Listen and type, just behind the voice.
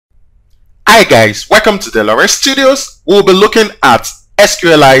Hi guys, welcome to the Lawrence Studios. We'll be looking at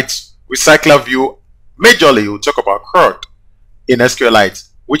SQLite RECYCLERVIEW. Majorly, we'll talk about CRUD in SQLite,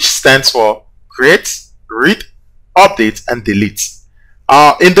 which stands for Create, Read, Update, and Delete.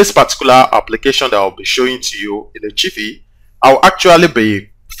 In this particular application that I'll be showing to you in the GV, I'll actually be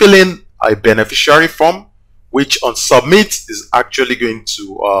filling a beneficiary form, which on submit is actually going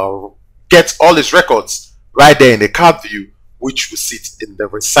to get all its records right there in the CRUD view, which will sit in the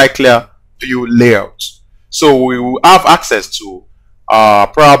recycler view layout. So we will have access to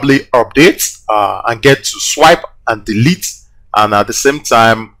probably update and get to swipe and delete, and at the same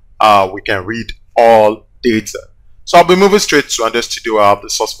time we can read all data. So I'll be moving straight to Android Studio. I have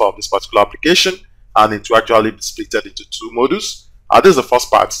the source file of this particular application, and it will actually be split into two modules. This is the first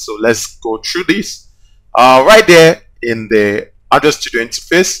part, so let's go through this. Right there in the Android Studio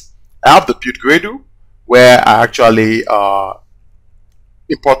interface, I have the build Gradle, where I actually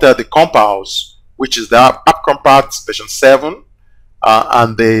imported the compiles, which is the app compat version 7,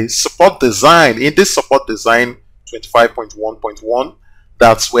 and the support design. In this support design 25.1.1,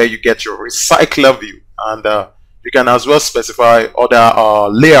 that's where you get your recycler view, and you can as well specify other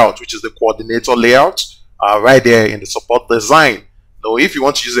layout, which is the coordinator layout, right there in the support design. Now, if you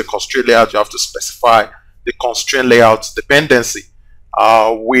want to use a constraint layout, you have to specify the constraint layout dependency.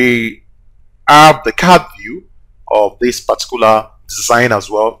 We have the CAD view of this particular design as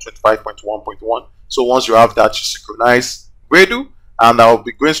well, 25.1.1. So once you have that, you synchronize Gradle, and I'll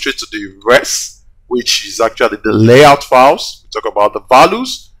be going straight to the res, which is actually the layout files. We talk about the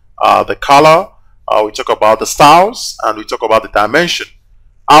values, the color, we talk about the styles, and we talk about the dimension.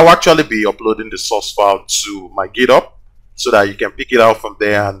 I'll actually be uploading the source file to my GitHub so that you can pick it out from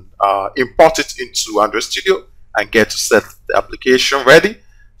there and import it into Android Studio and get to set the application ready.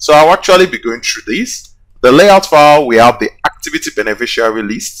 So I'll actually be going through this. The layout file, we have the activity beneficiary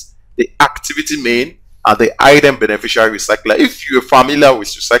list, the activity main, and the item beneficiary recycler. If you're familiar with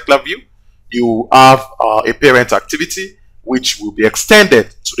RECYCLERVIEW, you have a parent activity which will be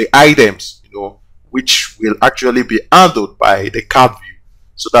extended to the items, which will actually be handled by the CRUD view.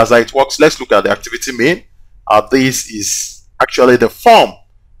 So that's how it works. Let's look at the activity main. This is actually the form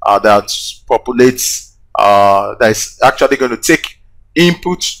that populates, that is actually going to take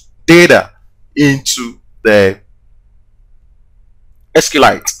input data into the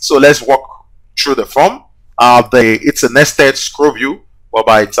SQLite. So let's walk through the form. It's a nested scroll view,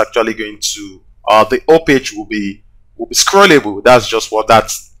 whereby it's actually going to the whole page will be scrollable. That's just what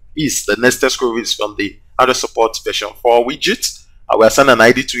that is. The nested scroll view is from the Android support version 4 widget. We assigned an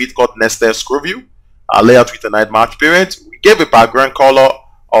ID to it called nested scroll view. Layout with an ID match parent. We gave a background color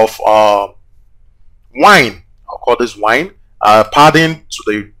of wine. I'll call this wine. Padding to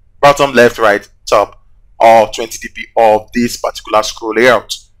the bottom left, right, top, or 20 dp of this particular scroll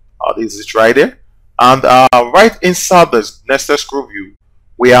layout. This is it right there. And right inside the nested scroll view,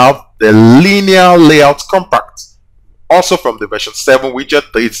 we have the linear layout compact, also from the version 7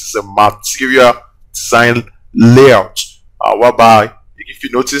 widget. This is a material design layout, whereby if you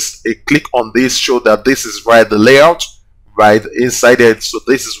notice, a click on this show that this is right the layout right inside it. So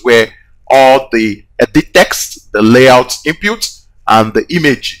this is where all the edit text, the layout input, and the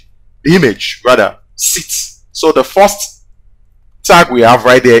image rather sits. So the first tag we have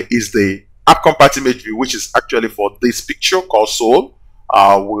right there is the app compat image view, which is actually for this picture called soul,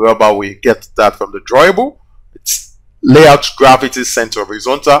 wherever we get that from the drawable. It's layout gravity center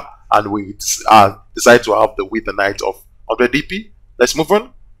horizontal, and we decide to have the width and height of 100 dp. Let's move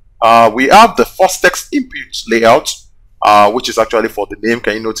on. We have the first text input layout, which is actually for the name.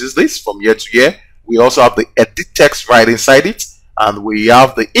 Can you notice this from year to year? We also have the edit text right inside it, and we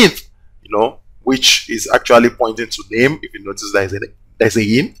have the int, which is actually pointing to name. If you notice, there's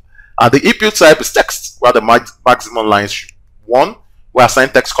a int. And the input type is text, where the maximum lines should 1. We assign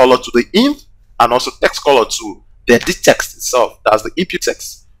text color to the int, and also text color to the edit text itself. That's the input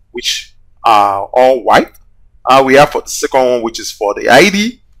text, which are all white. We have for the second one, which is for the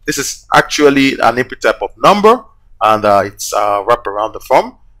ID. This is actually an input type of number, and it's wrapped around the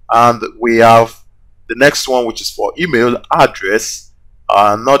form. And we have the next one, which is for email address.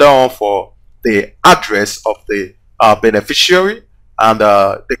 Another one for the address of the beneficiary, and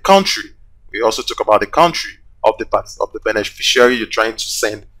the country. We also talk about the country of the beneficiary you're trying to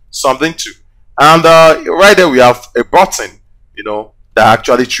send something to. And right there we have a button, that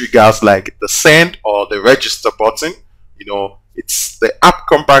actually triggers like the send or the register button. It's the app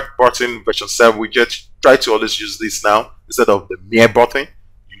compat button version 7 widget. Try to always use this now instead of the mere button.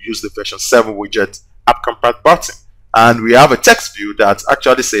 You use the version 7 widget app compat button. And we have a text view that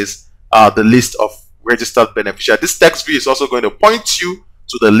actually says the list of registered beneficiary. This text view is also going to point you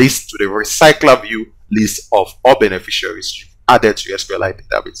to the list, to the RECYCLERVIEW list of all beneficiaries you've added to your SQLite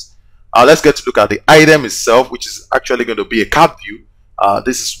database. Let's get to look at the item itself, which is actually going to be a CRUD view.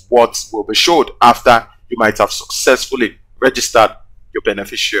 This is what will be showed after you might have successfully registered your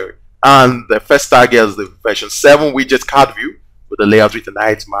beneficiary. And the first tag is the version 7 widget CRUD view with the layout with an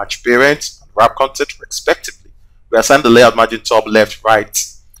height, match, parent, and wrap content respectively. We assign the layout margin top, left, right,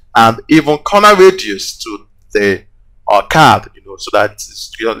 and even corner radius to the card, so that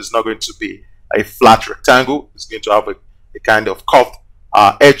it's not going to be a flat rectangle. It's going to have a kind of curved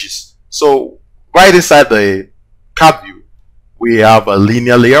edges. So right inside the card view, we have a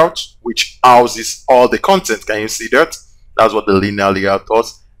linear layout which houses all the content. Can you see that? That's what the linear layout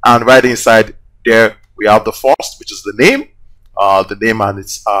does. And right inside there, we have the first, which is the name and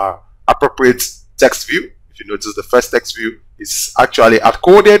its appropriate text view. If you notice, the first text view is actually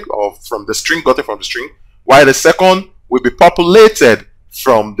hard-coded or from the string, gotten from the string, while the second will be populated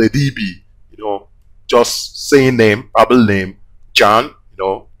from the DB. Just saying name, probably name, John,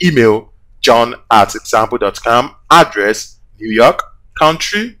 email, john@example.com, address, New York,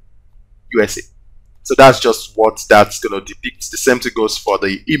 country, USA. So that's just what that's going to depict. The same thing goes for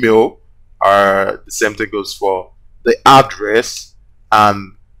the email, or the same thing goes for the address,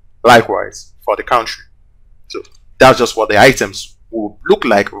 and likewise for the country. So that's just what the items will look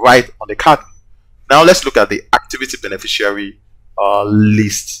like right on the card. Now let's look at the activity beneficiary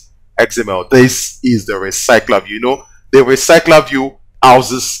list XML. This is the RECYCLERVIEW. The RECYCLERVIEW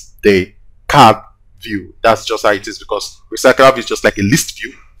houses the card view. That's just how it is, because RECYCLERVIEW is just like a list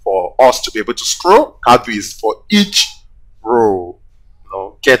view for us to be able to scroll. Card view is for each row.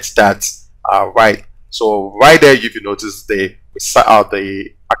 Get that right. So right there, if you notice, the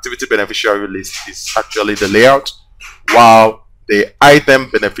activity beneficiary list is actually the layout, while the item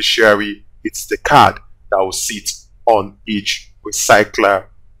beneficiary, it's the card that will sit on each recycler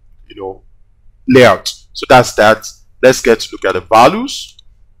layout. So that's that. Let's get to look at the values.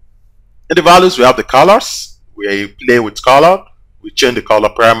 In the values, we have the colors. We play with color. We change the color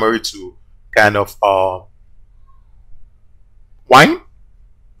primary to kind of wine.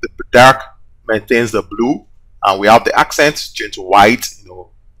 The dark maintains the blue, and we have the accent change to white.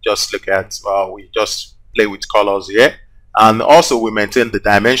 Just look at we just play with colors here. And also we maintain the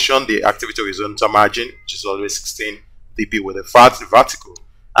dimension, the activity horizontal margin, which is always 16 dp with a vertical.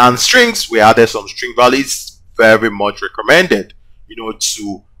 And strings, we added some string values. Very much recommended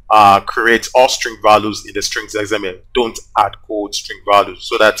to create all string values in the strings XML. Don't add code string values,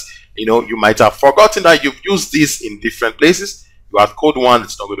 so that you might have forgotten that you've used this in different places. You add code one,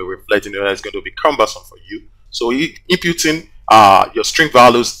 it's not going to reflect in the other. It's going to be cumbersome for you. So inputting your string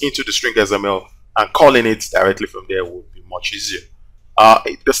values into the string XML and calling it directly from there would be much easier.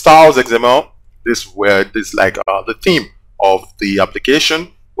 The styles XML, this is like the theme of the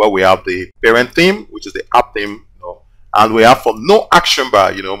application, where we have the parent theme, which is the app theme, and we have for no action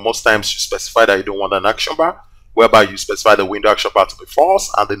bar. Most times you specify that you don't want an action bar, whereby you specify the window action bar to be false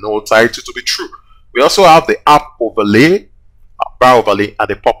and the null title to be true. We also have the app overlay, bar overlay, and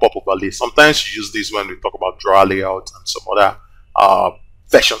the pop-up overlay. Sometimes you use this when we talk about drawer layout and some other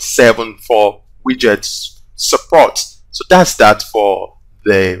version 7 for widgets support. So that's that for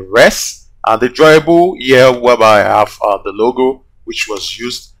the rest. And the drawable here, whereby I have the logo which was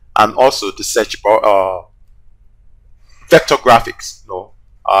used, and also the search bar, vector graphics.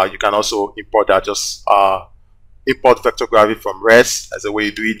 You can also import that. Just import vector graphic from res. As the way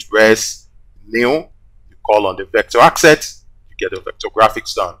you do it, res new, you call on the vector asset, you get the vector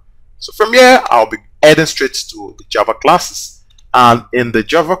graphics done. So from here, I'll be heading straight to the Java classes. And in the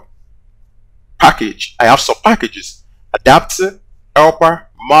Java package, I have sub packages: adapter, helper,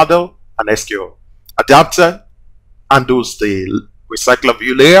 model, and SQL. Adapter handles the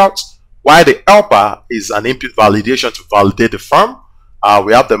RECYCLERVIEW layout, while the helper is an input validation to validate the form.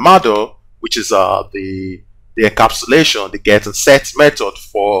 We have the model, which is the encapsulation, the get and set method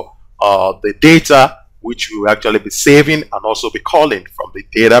for the data, which we will actually be saving and also be calling from the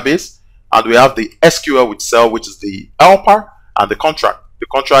database. And we have the SQL itself, which is the helper, and the contract. The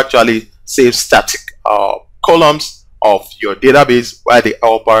contract actually saves static columns of your database, while the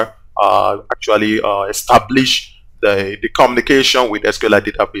helper actually establish the communication with SQLite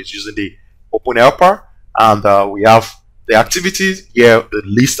database using the open helper. And we have the activities here, the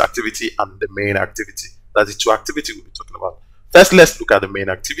list activity and the main activity. That's the two activities we'll be talking about. First, let's look at the main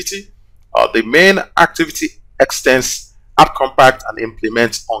activity. The main activity extends app compact and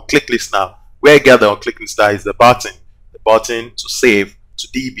implements on click listener. Where I get the on click listener is the button to save to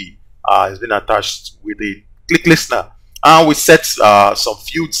DB. Has been attached with the click listener, and we set some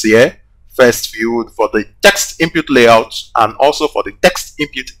fields here first field, for the text input layout, and also for the text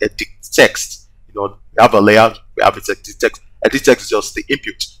input edit text. We have a layout, we have edit text. Edit text is just the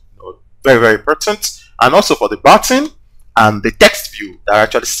input. Very, very important. And also for the button and the text view that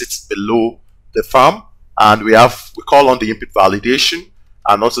actually sits below the form. And we call on the input validation,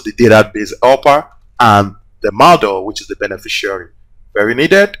 and also the database helper, and the model, which is the beneficiary. Very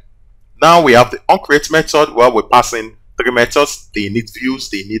needed. Now we have the onCreate method, where we're passing 3 methods: the init views,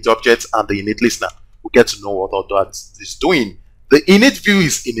 the init objects, and the init listener. We get to know what all that is doing. The init view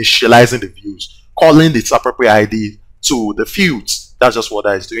is initializing the views, calling its appropriate ID to the fields. That's just what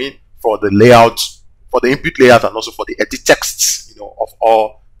that is doing for the layout, for the input layout, and also for the edit texts, of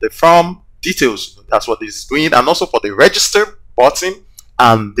all the form details. That's what this is doing. And also for the register button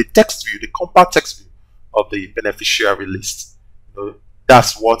and the text view, the compact text view of the beneficiary list.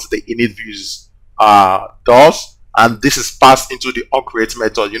 That's what the init views does. And this is passed into the onCreate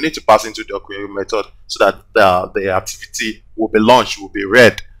method. You need to pass into the onCreate method so that the activity will be launched, will be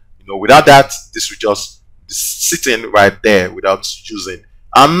read. Without that, this will just be sitting right there without using.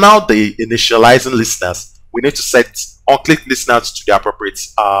 And now the initializing listeners, we need to set onClick listeners to the appropriate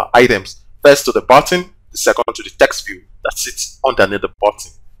items. First to the button, the second to the text view that sits underneath the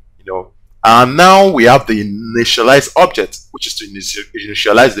button. And now we have the initialize object, which is to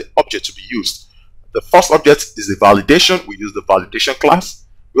initialize the object to be used. The first object is the validation. We use the validation class.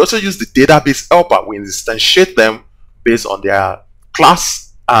 We also use the database helper. We instantiate them based on their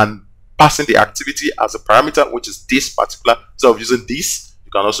class and passing the activity as a parameter, which is this particular. So using this,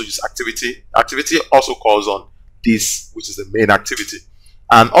 you can also use activity. Activity also calls on this, which is the main activity.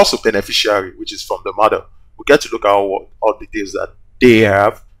 And also beneficiary, which is from the model. We get to look at all details that they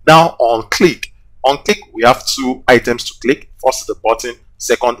have. Now on click, we have 2 items to click. First is the button.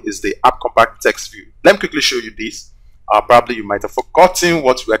 Second is the app compact text view. Let me quickly show you this. Probably you might have forgotten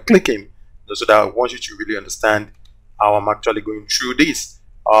what we are clicking, so that I want you to really understand how I'm actually going through this.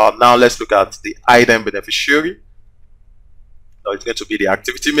 Now let's look at the item beneficiary. Now it's going to be the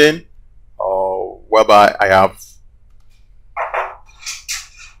activity main, whereby I have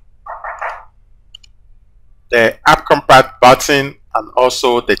the app compact button and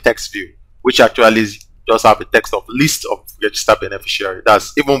also the text view, which actually just have a text of list of registered beneficiary.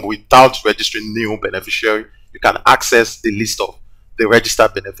 That's even without registering new beneficiary, you can access the list of the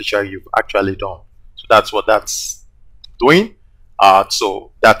registered beneficiary you've actually done. So that's what that's doing.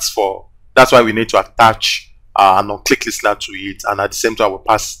 So that's why we need to attach an onClick listener to it, and at the same time we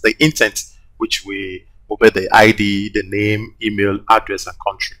pass the intent, which we will be the ID, the name, email, address, and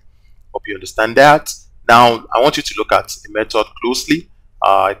country. Hope you understand that. Now I want you to look at a method closely.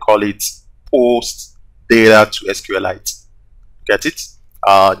 I call it post data to SQLite. Get it?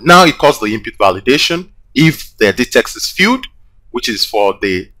 Now it calls the input validation. If the edit text is filled, which is for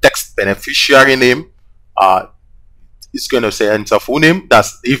the text beneficiary name, it's going to say enter full name.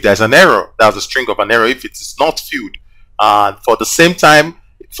 That's if there's an error. That's a string of an error if it is not filled. And for the same time,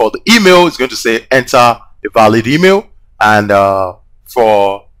 for the email, it's going to say enter a valid email. And it's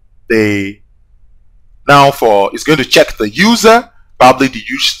going to check the user. Probably the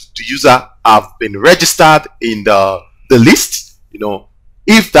user have been registered in the list.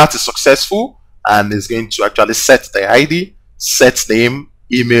 If that is successful, and it's going to actually set the ID, set name,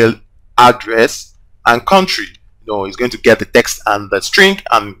 email, address, and country. It's going to get the text and the string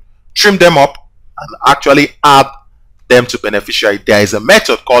and trim them up and actually add them to beneficiary. There is a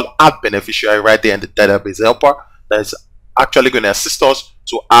method called add beneficiary right there in the database helper that is actually going to assist us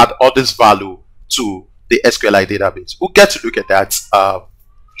to add all this value to the SQLite database. We'll get to look at that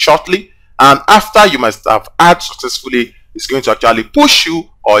shortly. And after you must have added successfully, it's going to actually push you,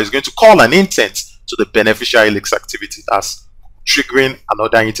 or it's going to call an intent to the beneficiary list activity. That's triggering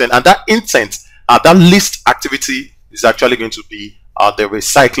another intent, and that intent, that list activity is actually going to be the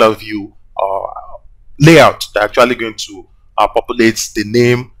RECYCLERVIEW layout. They're actually going to populate the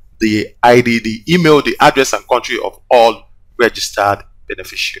name, the ID, the email, the address, and country of all registered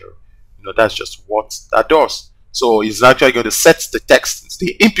beneficiaries. That's just what that does. So it's actually going to set the text,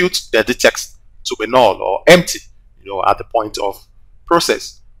 the input, the text to be null or empty, at the point of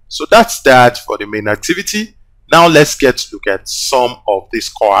process. So that's that for the main activity. Now let's get to look at some of these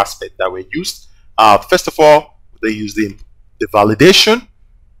core aspects that were used. First of all, they use the validation.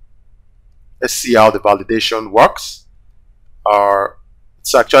 Let's see how the validation works.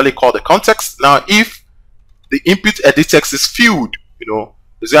 It's actually called the context. Now, if the input edit text is filled,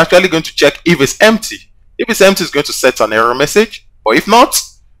 it's actually going to check if it's empty. If it's empty, it's going to set an error message. Or if not,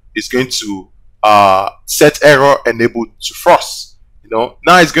 it's going to set error enabled to false. Now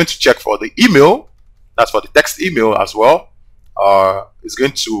it's going to check for the email. That's for the text email as well. It's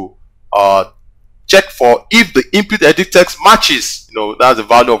going to check for if the input edit text matches. That's the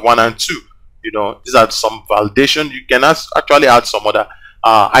value of 1 and 2. These are some validation. You can actually add some other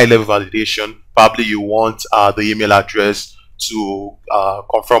high-level validation. Probably you want the email address to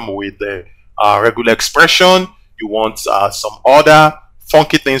conform with the regular expression. You want some other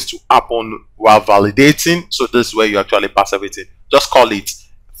funky things to happen while validating. So this is where you actually pass everything. Just call it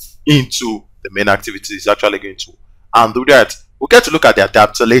into the main activity. It's actually going to undo that. We'll get to look at the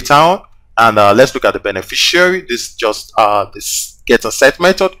adapter later on, and let's look at the beneficiary. This is just this get and set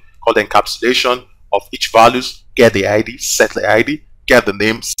method called encapsulation of each values. Get the ID, set the ID, get the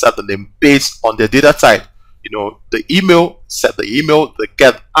name, set the name based on the data type. The email, set the email, the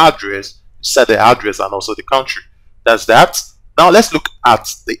get address, set the address, and also the country. That's that. Now let's look at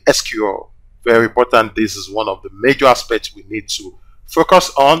the SQL. Very important. This is one of the major aspects we need to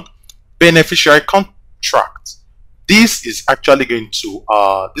focus on. Beneficiary contract. This is actually going to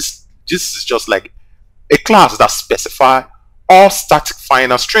this is just like a class that specify all static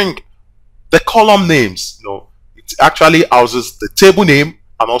final string. The column names, it actually houses the table name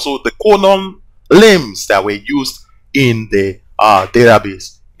and also the column names that were used in the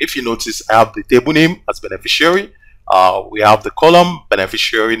database. If you notice, I have the table name as beneficiary. We have the column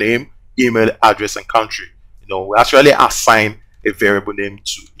beneficiary name, email address, and country. We actually assign a variable name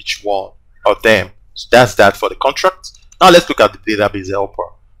to each one of them. So that's that for the contract. Now let's look at the database helper.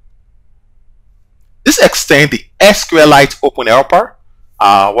 This extends the SQLite open helper,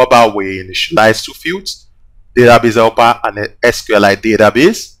 whereby we initialize two fields, database helper and the SQLite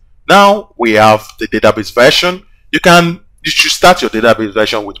database. Now we have the database version. You should start your database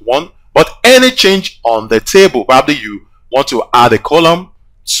version with 1, but any change on the table, probably you want to add a column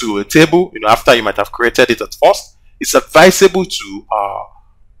to a table, after you might have created it at first, it's advisable to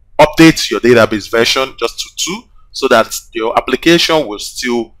update your database version just to 2, so that your application will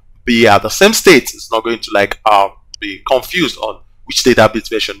still be at the same state. It's not going to be confused on which database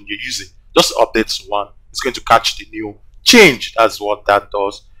version you're using. Just update to 1. It's going to catch the new change. That's what that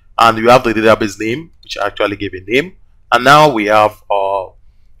does. And you have the database name, which I actually gave a name. And now we have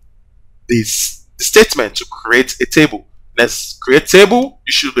the statement to create a table. Let's create table.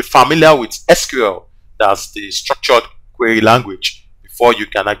 You should be familiar with SQL. That's the structured query language, before you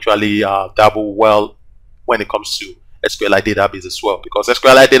can actually dabble well when it comes to SQLite database as well, because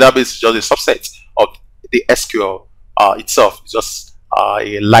SQLite database is just a subset of the SQL itself. It's just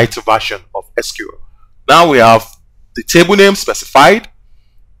a lighter version of SQL. Now we have the table name specified.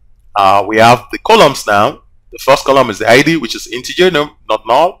 We have the columns now. The first column is the ID, which is integer, not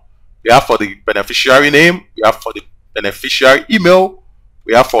null. We have for the beneficiary name, we have for the beneficiary email,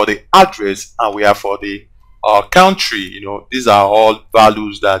 we have for the address, and we have for the country. These are all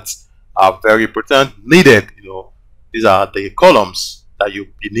values that are very important, needed. These are the columns that you'll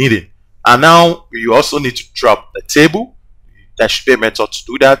be needing. And now you also need to drop the table. There should be a method to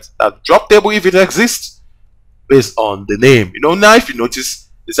do that. Drop table if it exists based on the name. Now if you notice,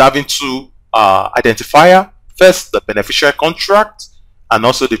 it's having two identifier. First, the beneficiary contract, and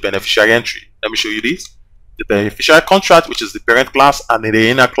also the beneficiary entry. Let me show you this. The beneficiary contract, which is the parent class, and the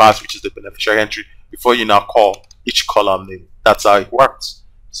inner class, which is the beneficiary entry, before you now call each column name. That's how it works.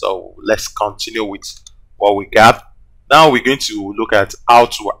 So let's continue with what we got. Now we're going to look at how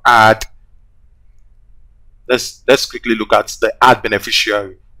to add. Let's quickly look at the add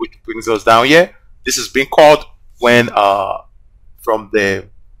beneficiary, which brings us down here. This is being called when from the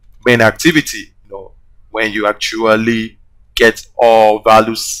main activity, when you actually get all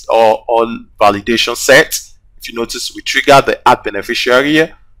values or all validation set. If you notice, we trigger the add beneficiary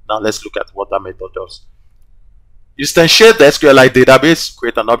here. Now let's look at what that method does. You instantiate the SQLite database,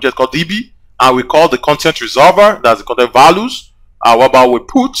 create an object called DB, and we call the content resolver, that's the content values, whereby we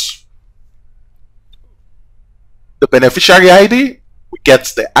put the beneficiary ID, we get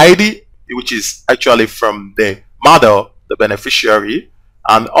the ID, which is actually from the model, the beneficiary,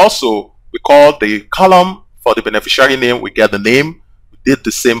 and also we call the column for the beneficiary name, we get the name. We did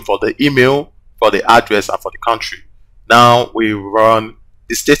the same for the email, for the address, and for the country. Now we run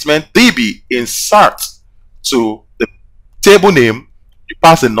the statement DB insert to the table name. You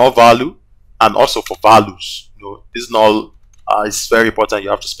pass a null value, and also for values. This null is very important.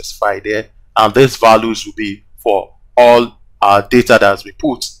 You have to specify there, and these values will be for all data that has been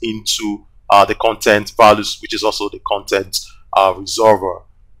put into the content values, which is also the content resolver.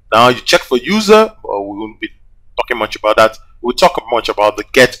 Now you check for user, but we won't be talking much about that. We'll talk much about the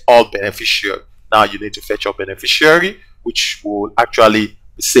get all beneficiary. Now you need to fetch your beneficiary, which will actually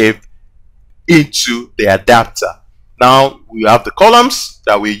be saved into the adapter. Now we have the columns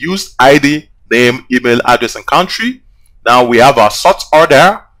that we use: ID, name, email, address, and country. Now we have our sort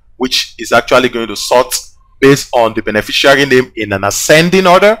order. which is actually going to sort based on the beneficiary name in an ascending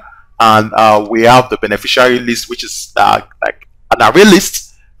order. And we have the beneficiary list, which is like an array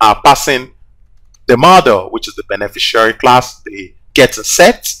list, passing the model, which is the beneficiary class, the get and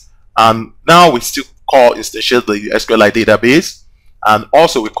set. And now we still call instantiate the SQLite database. And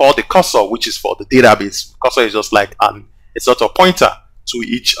also we call the cursor, which is for the database. Cursor is just like it's sort of pointer to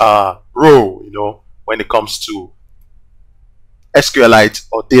each row, you know, when it comes to SQLite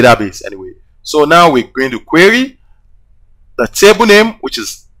or database anyway. So now we're going to query the table name, which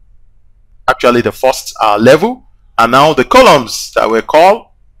is actually the first level, and now the columns that were called,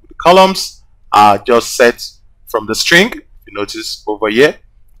 the columns are just set from the string, you notice over here.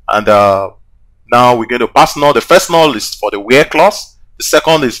 And now we're going to pass null. The first null is for the where clause, the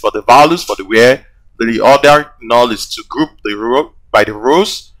second is for the values for the where, the other null is to group the row by the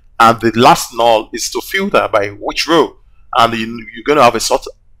rows, and the last null is to filter by which row. And you're going to have a sort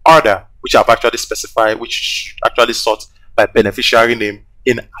order, which I've actually specified, which should actually sort by beneficiary name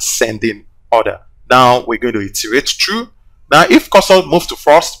in ascending order. Now we're going to iterate through. Now if cursor moves to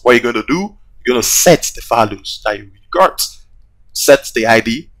first, what you're going to do, you're going to set the values that you got, set the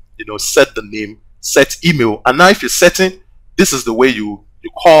ID, you know, set the name, set email. And now if you're setting, this is the way you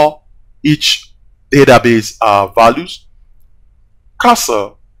call each database values.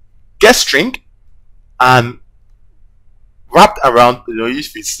 Cursor get string, and wrapped around, you know,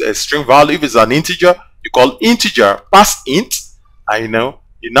 if it's a string value, if it's an integer, you call integer pass int, and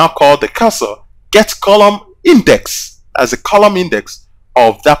you now call the cursor get column index as a column index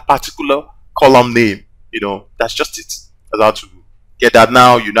of that particular column name. You know, that's just it. That's how to get that.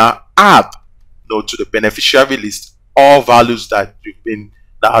 Now you now add, you know, to the beneficiary list all values that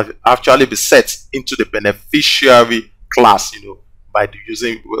have actually been set into the beneficiary class, you know, by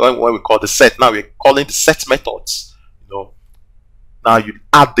using what we call the set. Now we're calling the set methods, you know. Now you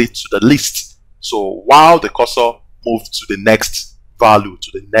add it to the list. So while the cursor moves to the next value,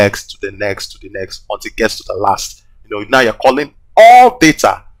 to the next, to the next, to the next, until it gets to the last, you know, now you're calling all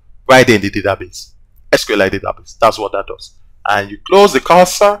data right in the database, SQLite database. That's what that does. And you close the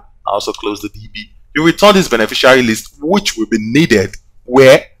cursor, and also close the DB. You return this beneficiary list, which will be needed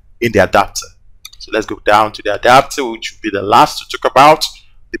where in the adapter. So let's go down to the adapter, which will be the last to talk about.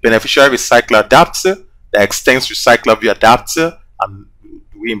 The beneficiary recycler adapter that extends RECYCLERVIEW adapter. And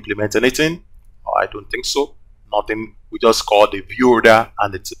do we implement anything? Oh, I don't think so. Nothing. We just call the view order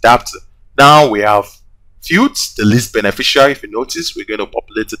and its adapter. Now we have fields, the list beneficiary. If you notice, we're going to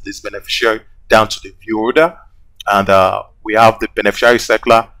populate the list beneficiary down to the view order. And we have the beneficiary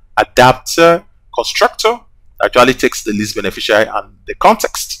recycler adapter constructor that actually takes the list beneficiary and the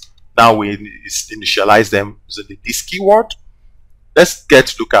context. Now we initialize them using the this keyword. Let's get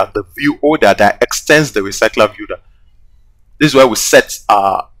to look at the view order that extends the RECYCLERVIEW order. This is where we set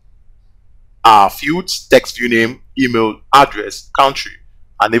our fields, text view name, email, address, country,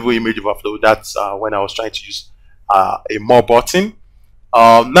 and even image overflow. That's when I was trying to use a more button.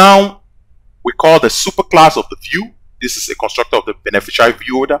 Now we call the superclass of the view. This is a constructor of the beneficiary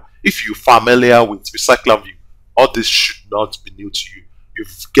view order. If you're familiar with RECYCLERVIEW, all this should not be new to you. You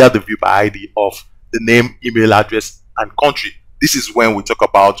get the view by ID of the name, email, address, and country. This is when we talk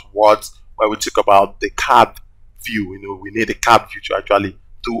about when we talk about the card view. You know, we need a card view to actually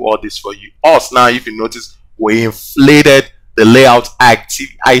do all this for you. Us now, if you notice, we inflated the layout active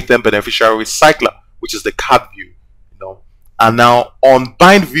item beneficiary recycler, which is the card view. You know, and now on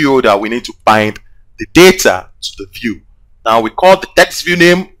bind view order, we need to bind the data to the view. Now we call the text view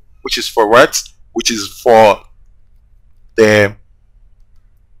name, which is for what? Which is for the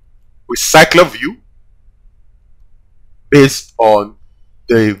RECYCLERVIEW based on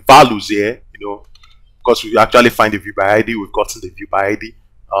the values here, you know, because we actually find the view by ID, we've gotten the view by ID.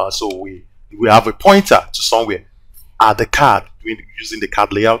 So we have a pointer to somewhere at the card using the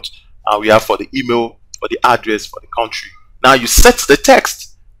card layout. We have for the email, for the address, for the country. Now you set the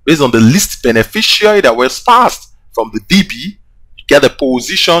text based on the list beneficiary that was passed from the DB. You get the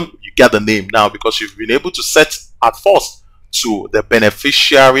position, you get the name. Now because you've been able to set at first to the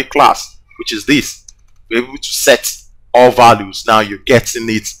beneficiary class, which is this, you're able to set all values. Now you're getting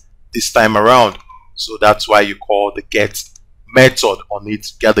it this time around. So that's why you call the get method on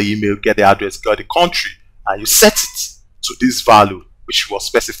it. Get the email, get the address, get the country, and you set it to this value, which was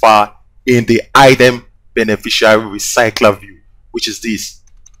specified in the item beneficiary RECYCLERVIEW, which is this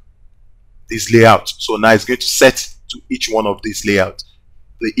layout. So now it's going to set to each one of these layouts: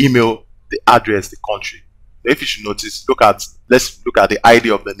 the email, the address, the country. Now, if you should notice, let's look at the ID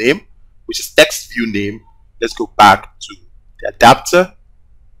of the name, which is text view name. Let's go back to the adapter,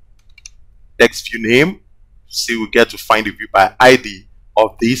 text view name. See, we get to find the view by ID.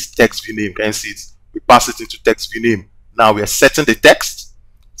 of this text view name. Can you see it? We pass it into text view name. Now we are setting the text.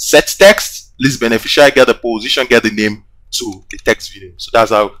 Set text, list beneficiary, get the position, get the name to the text view name. So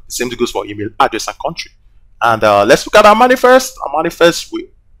that's how the same thing goes for email address and country. And let's look at our manifest. Our manifest, we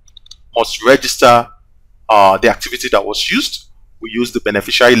must register the activity that was used. We use the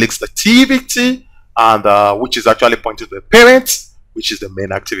beneficiary links activity, and which is actually pointing to the parent, which is the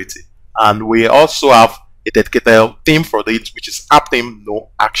main activity. And we also have a dedicated theme for it, which is app theme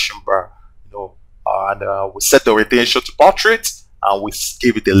no action bar. And we set the orientation to portrait, and we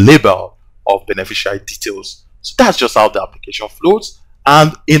give it a label of beneficiary details. So that's just how the application flows.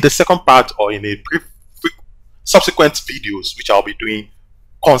 And in the second part, or in a subsequent videos, which I'll be doing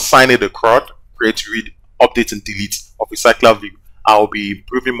concerning the CRUD, create, read, update, and delete of RECYCLERVIEW, I'll be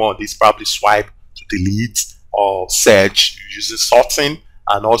improving more on this, probably swipe to delete or search using sorting,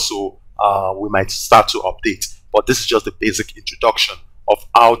 and also we might start to update. But this is just the basic introduction of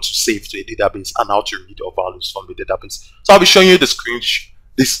how to save to a database and how to read your values from the database. So I'll be showing you the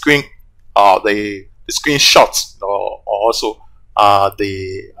screenshots, or also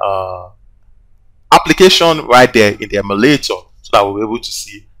the application right there in the emulator, so that we'll be able to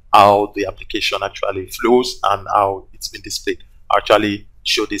see how the application actually flows and how it's been displayed. I'll actually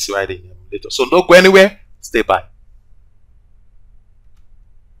show this right in the emulator. So don't go anywhere, stay by.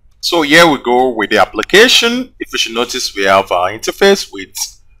 So here we go with the application. If you should notice, we have our interface with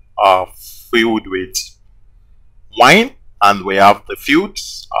field with wine, and we have the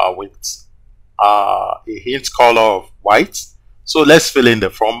fields with a hint color of white. So let's fill in the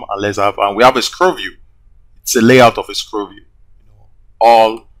form, and we have a scroll view. It's a layout of a scroll view.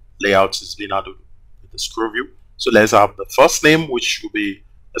 All layouts is being added with the scroll view. So let's have the first name, which will be,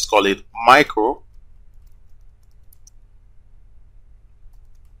 let's call it Micro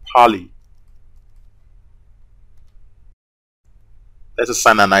Poly. Let's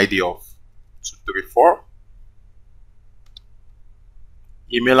assign an ID of 234.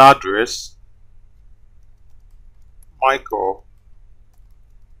 Email address Micro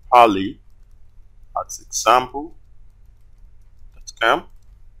Poly at example.com.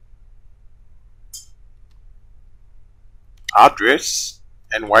 Address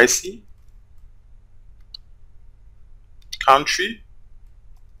NYC. Country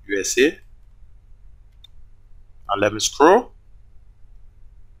USA. And let me scroll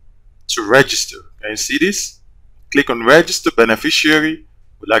to register. Can you see this? Click on register beneficiary.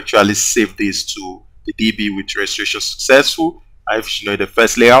 We'll actually save this to the DB with registration successful. If you know the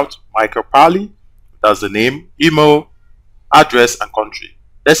first layout, Micro Poly, that's the name, email, address, and country.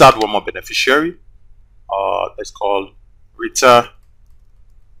 Let's add one more beneficiary. Let's call Rita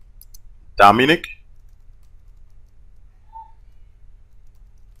Dominic.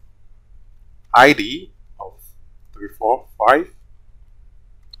 ID of 345.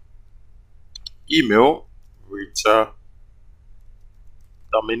 Email Rita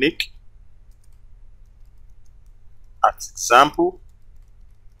Dominic at example.com.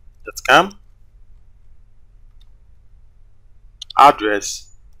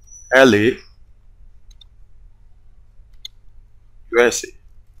 Address LA USA.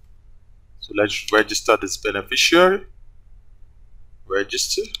 So let's register this beneficiary.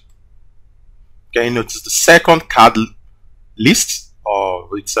 Register. Can you notice the second card list of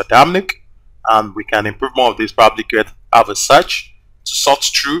Rita Dominic? And we can improve more of this, probably have a search to sort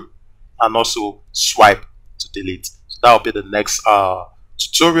through, and also swipe to delete. So that will be the next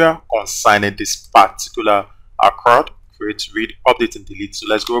tutorial concerning this particular CRUD, create, read, update, and delete. So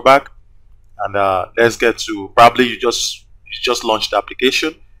let's go back, and let's get to, probably you just launched the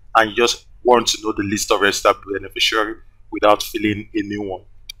application and you just want to know the list of registered beneficiary without filling a new one.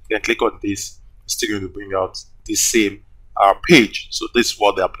 You can click on this. It's still going to bring out the same page. So this is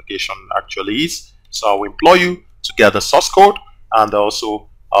what the application actually is. So I will implore you to get the source code, and also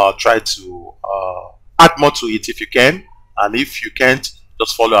try to add more to it if you can, and if you can't,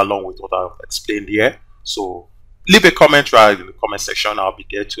 just follow along with what I've explained here. So leave a comment right in the comment section. I'll be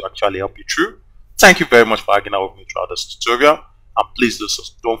there to actually help you through. Thank you very much for hanging out with me throughout this tutorial, and please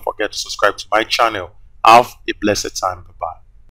don't forget to subscribe to my channel. Have a blessed time. Bye bye.